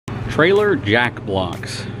Trailer jack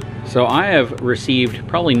blocks. So I have received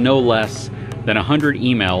probably no less than 100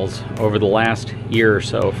 emails over the last year or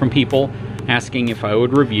so from people asking if I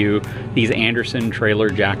would review these Andersen trailer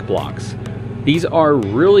jack blocks. These are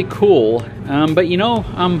really cool, but you know,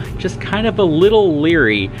 I'm just kind of a little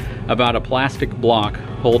leery about a plastic block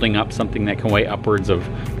holding up something that can weigh upwards of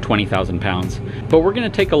 20,000 pounds. But we're going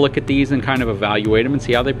to take a look at these and kind of evaluate them and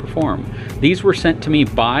see how they perform. These were sent to me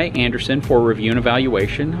by Andersen for review and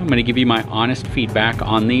evaluation. I'm going to give you my honest feedback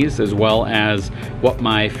on these, as well as what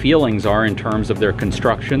my feelings are in terms of their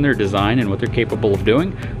construction, their design, and what they're capable of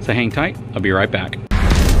doing. So hang tight, I'll be right back.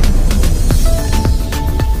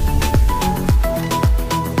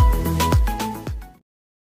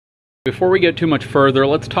 Before we get too much further,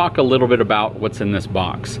 let's talk a little bit about what's in this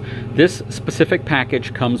box. This specific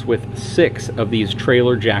package comes with 6 of these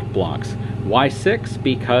trailer jack blocks. Why 6?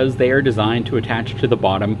 Because they are designed to attach to the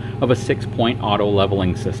bottom of a 6-point auto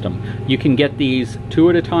leveling system. You can get these 2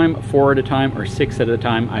 at a time, 4 at a time, or 6 at a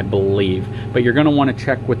time, I believe. But you're going to want to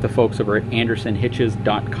check with the folks over at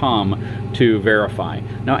AndersenHitches.com to verify.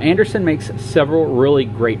 Now, Andersen makes several really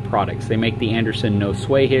great products. They make the Andersen no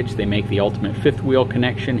sway hitch, they make the ultimate 5th wheel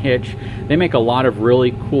connection hitch, they make a lot of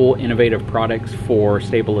really cool, innovative products for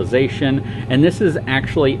stabilization, and this is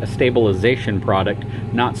actually a stabilization product,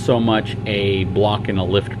 not so much a block and a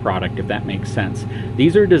lift product, if that makes sense.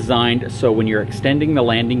 These are designed so when you're extending the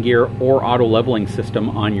landing gear or auto leveling system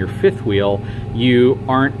on your 5th wheel, you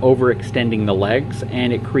aren't overextending the legs,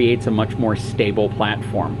 and it creates a much more stable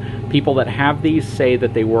platform. People that have these say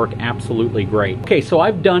that they work absolutely great. Okay, so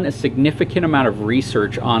I've done a significant amount of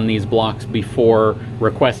research on these blocks before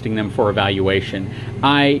requesting them for evaluation.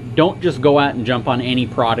 I don't just go out and jump on any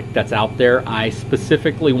product that's out there. I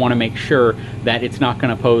specifically want to make sure that it's not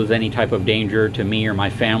going to pose any type of danger to me or my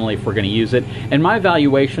family if we're going to use it. And my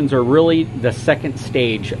evaluations are really the second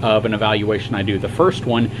stage of an evaluation I do. The first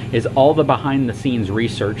one is all the behind the scenes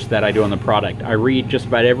research that I do on the product. I read just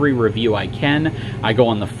about every review I can. I go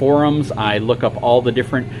on the forums. I look up all the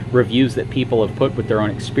different reviews that people have put with their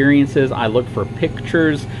own experiences. I look for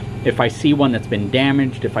pictures. If I see one that's been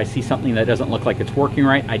damaged, if I see something that doesn't look like it's working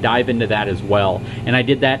right, I dive into that as well. And I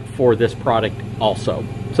did that for this product also.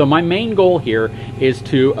 So my main goal here is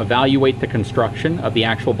to evaluate the construction of the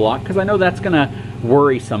actual block, because I know that's going to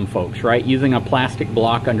worry some folks, right? Using a plastic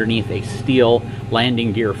block underneath a steel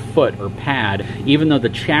landing gear foot or pad, even though the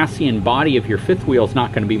chassis and body of your 5th wheel is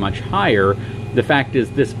not going to be much higher, the fact is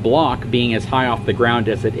this block being as high off the ground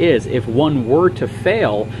as it is, if one were to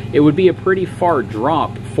fail, it would be a pretty far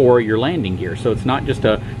drop for your landing gear. So it's not just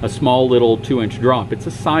a small little 2-inch drop, it's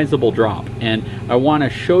a sizable drop. And I want to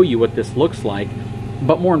show you what this looks like,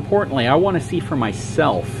 but more importantly, I want to see for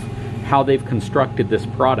myself how they've constructed this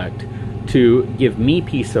product to give me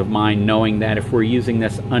peace of mind knowing that if we're using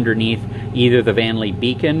this underneath either the Vanley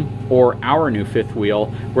Beacon or our new 5th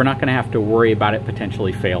wheel, we're not going to have to worry about it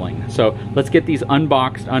potentially failing. So let's get these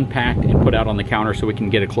unboxed, unpacked, and put out on the counter so we can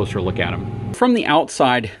get a closer look at them. From the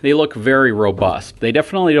outside, they look very robust. They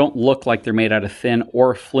definitely don't look like they're made out of thin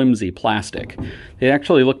or flimsy plastic. They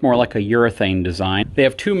actually look more like a urethane design. They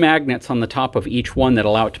have 2 magnets on the top of each one that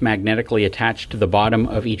allow it to magnetically attach to the bottom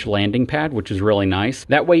of each landing pad, which is really nice.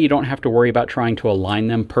 That way you don't have to worry about trying to align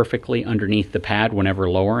them perfectly underneath the pad whenever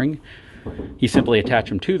lowering. You simply attach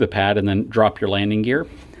them to the pad and then drop your landing gear.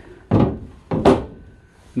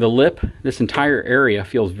 The lip, this entire area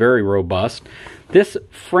feels very robust. This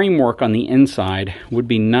framework on the inside would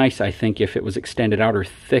be nice, I think, if it was extended out or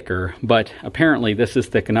thicker, but apparently this is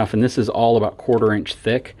thick enough, and this is all about 1/4 inch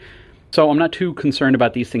thick. So I'm not too concerned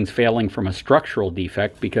about these things failing from a structural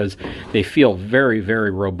defect because they feel very,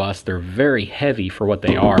 very robust. They're very heavy for what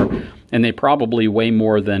they are, and they probably weigh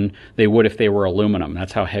more than they would if they were aluminum.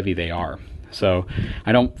 That's how heavy they are. So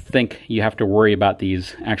I don't think you have to worry about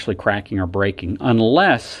these actually cracking or breaking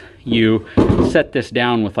unless you set this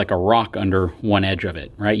down with like a rock under one edge of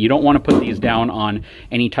it, right? You don't want to put these down on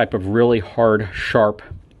any type of really hard, sharp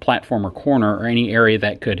platform or corner or any area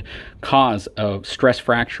that could cause a stress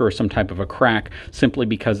fracture or some type of a crack simply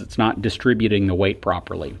because it's not distributing the weight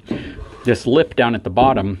properly. This lip down at the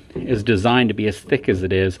bottom is designed to be as thick as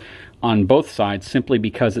it is on both sides simply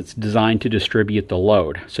because it's designed to distribute the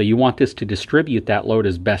load. So you want this to distribute that load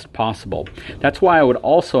as best possible. That's why I would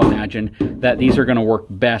also imagine that these are going to work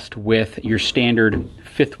best with your standard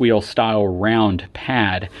 5th wheel style round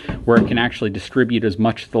pad where it can actually distribute as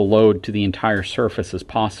much of the load to the entire surface as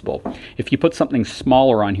possible. If you put something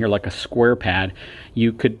smaller on here like a square pad,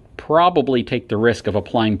 you could probably take the risk of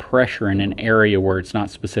applying pressure in an area where it's not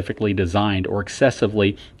specifically designed or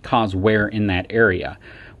excessively cause wear in that area.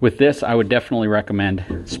 With this, I would definitely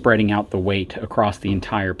recommend spreading out the weight across the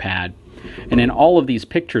entire pad. And in all of these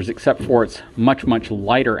pictures, except for its much, much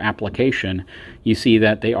lighter application, you see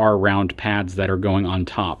that they are round pads that are going on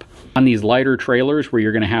top. On these lighter trailers where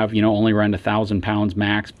you're going to have, only around 1,000 pounds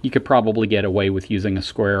max, you could probably get away with using a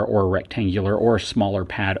square or a rectangular or a smaller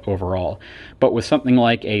pad overall. But with something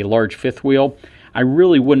like a large fifth wheel, I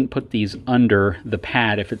really wouldn't put these under the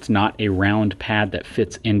pad if it's not a round pad that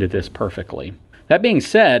fits into this perfectly. That being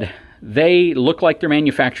said, they look like they're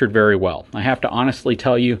manufactured very well. I have to honestly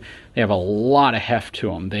tell you, they have a lot of heft to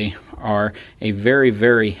them. They are a very,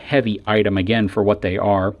 very heavy item, again, for what they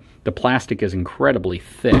are. The plastic is incredibly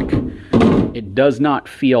thick. It does not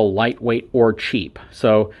feel lightweight or cheap.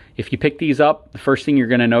 So if you pick these up, the first thing you're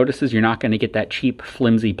going to notice is you're not going to get that cheap,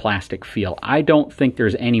 flimsy plastic feel. I don't think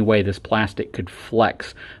there's any way this plastic could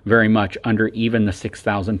flex very much under even the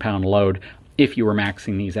 6,000 pound load if you were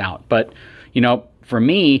maxing these out. But, for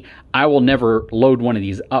me, I will never load one of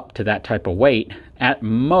these up to that type of weight. At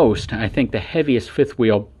most, I think the heaviest fifth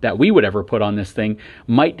wheel that we would ever put on this thing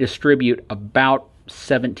might distribute about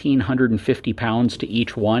 1,750 pounds to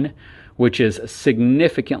each one, which is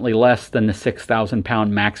significantly less than the 6,000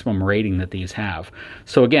 pound maximum rating that these have.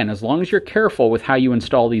 So again, as long as you're careful with how you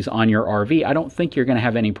install these on your RV, I don't think you're going to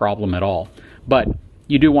have any problem at all. But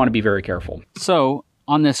you do want to be very careful. So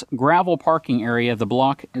on this gravel parking area, the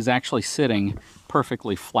block is actually sitting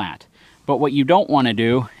perfectly flat. But what you don't want to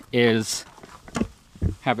do is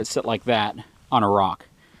have it sit like that on a rock.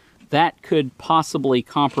 That could possibly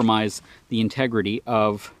compromise the integrity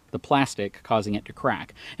of the plastic, causing it to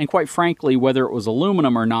crack. And quite frankly, whether it was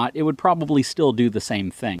aluminum or not, it would probably still do the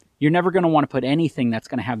same thing. You're never going to want to put anything that's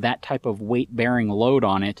going to have that type of weight-bearing load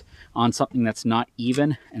on it on something that's not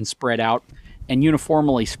even and spread out and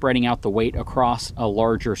uniformly spreading out the weight across a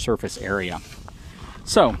larger surface area.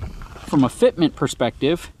 So, from a fitment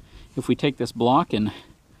perspective, if we take this block and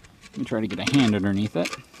let me try to get a hand underneath it,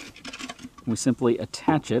 we simply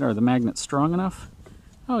attach it. Are the magnets strong enough?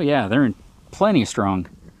 Oh yeah, they're plenty strong.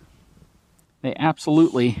 They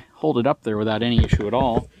absolutely hold it up there without any issue at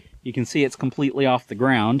all. You can see it's completely off the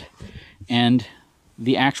ground, and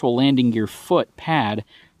the actual landing gear foot pad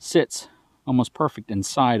sits almost perfect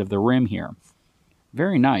inside of the rim here.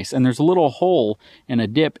 Very nice. And there's a little hole and a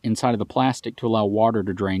dip inside of the plastic to allow water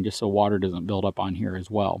to drain, just so water doesn't build up on here as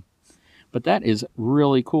well. But that is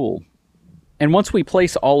really cool. And once we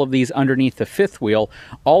place all of these underneath the fifth wheel,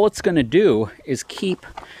 all it's going to do is keep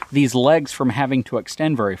these legs from having to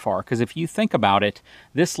extend very far. Because if you think about it,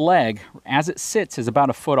 this leg, as it sits, is about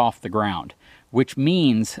a foot off the ground, which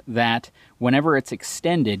means that whenever it's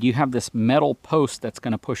extended, you have this metal post that's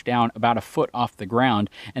going to push down about a foot off the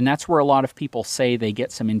ground, and that's where a lot of people say they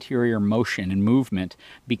get some interior motion and movement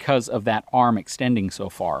because of that arm extending so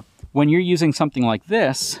far. When you're using something like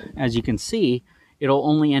this, as you can see, it'll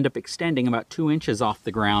only end up extending about 2 inches off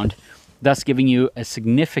the ground, thus giving you a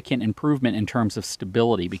significant improvement in terms of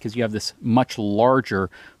stability because you have this much larger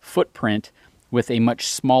footprint with a much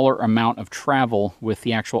smaller amount of travel with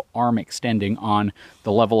the actual arm extending on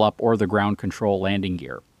the level up or the ground control landing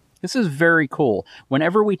gear. This is very cool.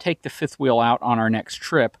 Whenever we take the fifth wheel out on our next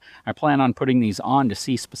trip, I plan on putting these on to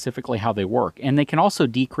see specifically how they work. And they can also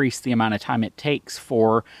decrease the amount of time it takes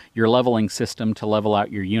for your leveling system to level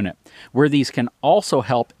out your unit. Where these can also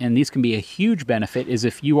help, and these can be a huge benefit, is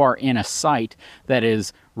if you are in a site that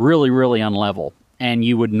is really, really unlevel. And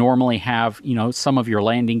you would normally have, some of your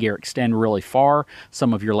landing gear extend really far,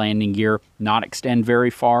 some of your landing gear not extend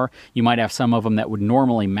very far. You might have some of them that would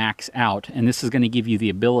normally max out, and this is going to give you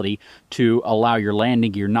the ability to allow your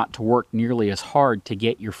landing gear not to work nearly as hard to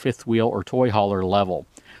get your fifth wheel or toy hauler level.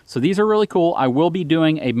 So these are really cool. I will be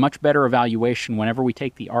doing a much better evaluation whenever we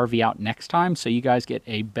take the RV out next time, so you guys get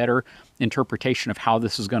a better interpretation of how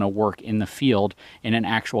this is going to work in the field in an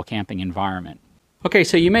actual camping environment. Okay,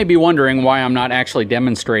 so you may be wondering why I'm not actually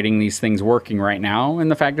demonstrating these things working right now,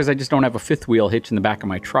 and the fact is I just don't have a fifth wheel hitch in the back of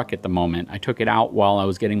my truck at the moment. I took it out while I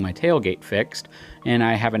was getting my tailgate fixed, and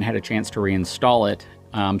I haven't had a chance to reinstall it.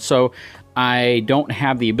 So I don't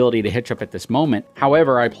have the ability to hitch up at this moment.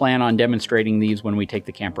 However, I plan on demonstrating these when we take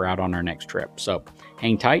the camper out on our next trip. So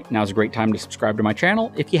hang tight. Now's a great time to subscribe to my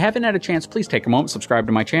channel. If you haven't had a chance, please take a moment, subscribe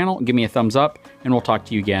to my channel, give me a thumbs up, and we'll talk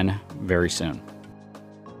to you again very soon.